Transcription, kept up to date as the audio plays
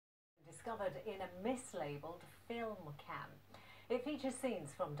discovered in a mislabelled film can. It features scenes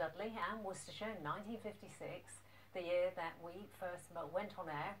from Dudley and Worcestershire in 1956, the year that we first went on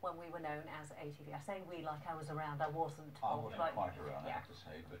air when we were known as ATV. I say we like I was around, I wasn't. I wasn't quite around, I have to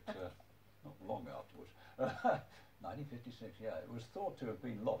say, but not long afterwards. 1956, yeah, it was thought to have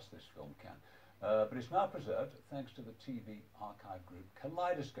been lost, this film can. But it's now preserved thanks to the TV archive group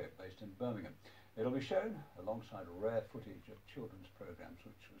Kaleidoscope, based in Birmingham. It'll be shown alongside rare footage of children's programmes,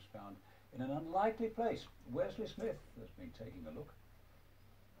 which was found in an unlikely place. Wesley Smith has been taking a look.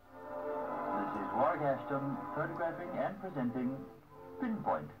 This is Warwick Ashton photographing and presenting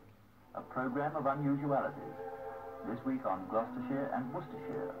Pinpoint, a programme of unusualities. This week on Gloucestershire and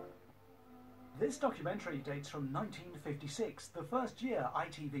Worcestershire. This documentary dates from 1956, the first year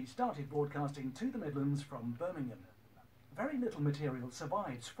ITV started broadcasting to the Midlands from Birmingham. Very little material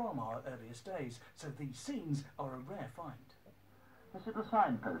survives from our earliest days, so these scenes are a rare find. This little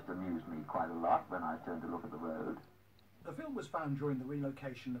signpost amused me quite a lot when I turned to look at the road. The film was found during the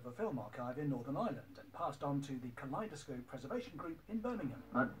relocation of a film archive in Northern Ireland and passed on to the Kaleidoscope Preservation Group in Birmingham.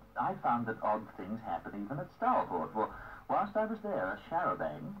 But I found that odd things happen even at Stourport. For whilst I was there, a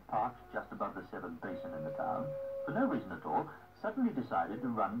charabanc, parked just above the Severn Basin in the town, for no reason at all, suddenly decided to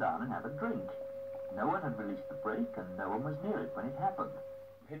run down and have a drink. No one had released the brake and no one was near it when it happened.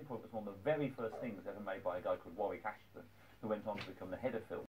 Pinpoint was one of the very first things ever made by a guy called Warwick Ashton, who went on to become the head of film